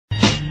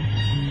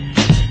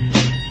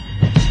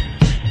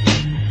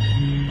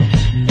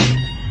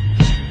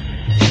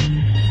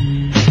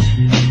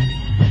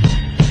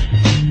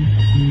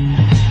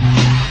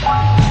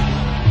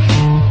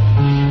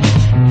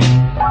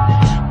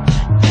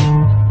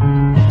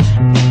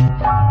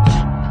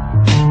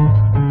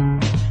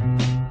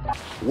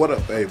What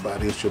up,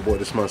 everybody? It's your boy,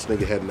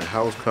 TheSmartSneakerhead, in the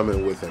house,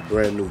 coming with a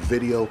brand new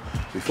video.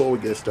 Before we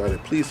get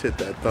started, please hit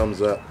that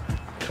thumbs up,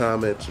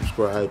 comment,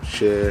 subscribe,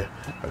 share.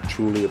 I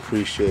truly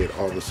appreciate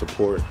all the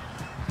support.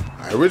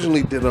 I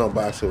originally did an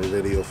unboxing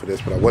video for this,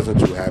 but I wasn't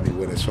too happy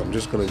with it, so I'm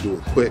just going to do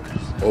a quick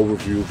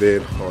overview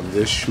vid on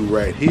this shoe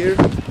right here.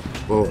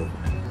 Boom.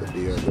 The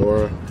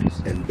Diadora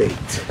and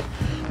baitme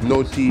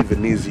Notti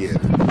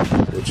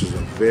Veneziane, which is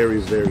a very,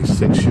 very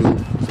sick shoe.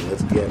 So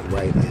let's get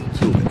right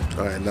into it.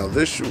 Alright, now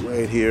this shoe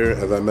right here,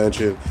 as I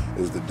mentioned,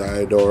 is the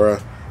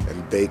Diadora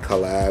and baitme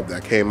collab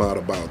that came out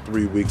about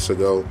 3 weeks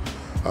ago.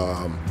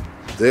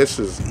 This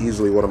is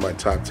easily one of my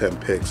top 10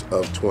 picks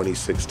of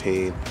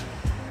 2016.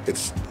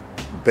 It's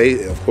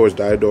bait, of course.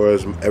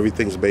 Diadora's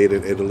everything's made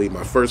in Italy.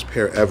 My first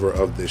pair ever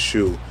of this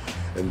shoe,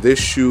 and this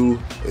shoe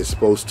is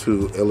supposed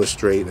to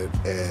illustrate it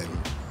and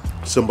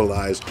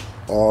symbolize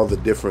all the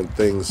different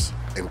things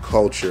and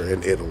culture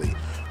in Italy,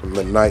 from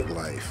the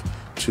nightlife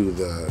to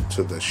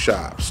the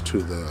shops,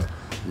 to the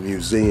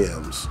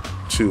museums,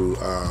 to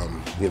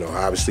you know,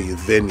 obviously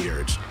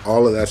vineyards.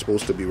 All of that's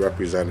supposed to be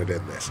represented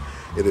in this.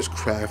 It is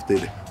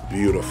crafted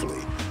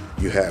beautifully.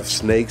 You have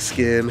snake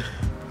skin,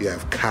 you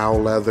have cow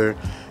leather,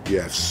 you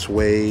have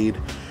suede.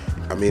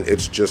 I mean,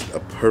 it's just a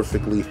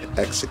perfectly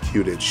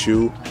executed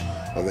shoe.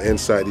 On the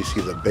inside, you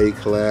see the baitme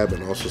collab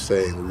and also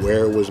saying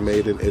where it was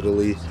made in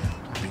Italy.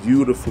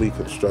 Beautifully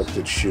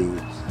constructed shoe.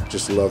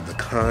 Just love the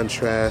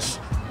contrast,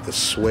 the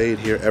suede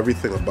here.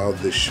 Everything about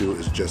this shoe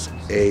is just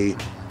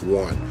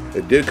A1.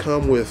 It did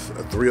come with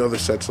 3 other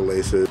sets of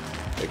laces.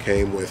 It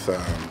came with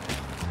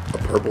a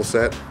purple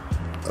set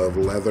of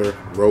leather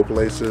rope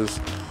laces.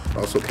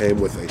 Also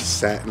came with a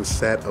satin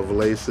set of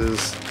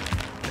laces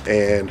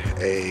and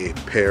a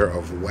pair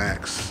of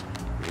wax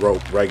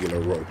rope, regular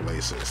rope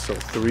laces. So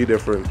 3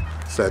 different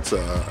sets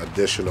of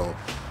additional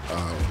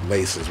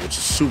laces, which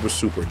is super,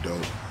 super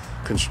dope.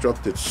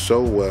 Constructed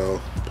so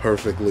well,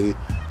 perfectly.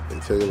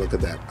 And take a look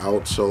at that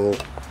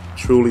outsole.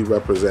 Truly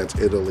represents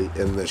Italy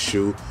in this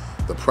shoe.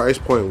 The price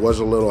point was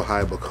a little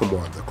high, but come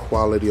on, the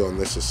quality on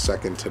this is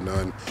second to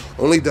none.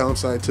 Only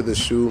downside to this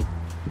shoe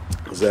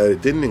is that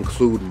it didn't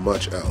include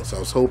much else. I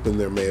was hoping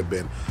there may have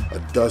been a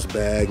dust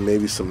bag,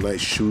 maybe some nice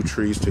shoe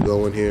trees to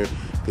go in here,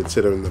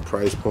 considering the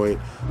price point.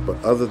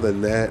 But other than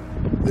that,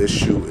 this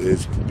shoe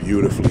is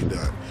beautifully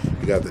done.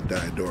 You got the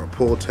Diadora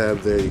pull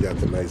tab there. You got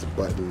the nice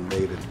button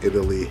made in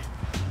Italy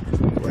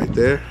right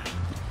there.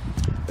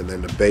 And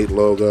then the baitme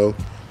logo.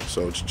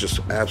 So it's just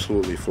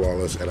absolutely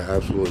flawless, and I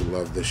absolutely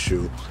love this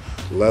shoe.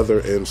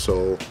 Leather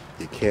insole.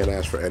 You can't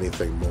ask for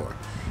anything more.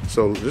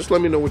 So just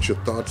let me know what your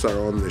thoughts are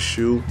on this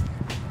shoe.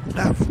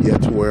 I've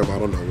yet to wear them. I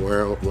don't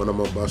know when I'm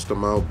gonna bust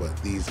them out, but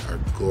these are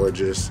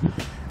gorgeous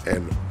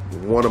and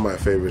one of my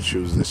favorite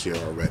shoes this year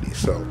already.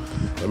 So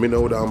let me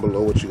know down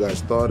below what you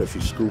guys thought, if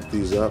you scooped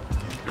these up.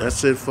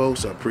 That's it,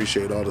 folks. I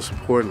appreciate all the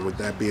support, and with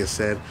that being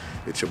said,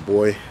 it's your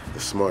boy,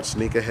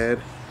 TheSmartSneakerhead,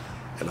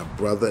 and a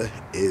brother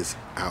is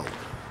out.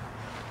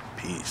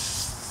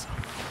 Peace.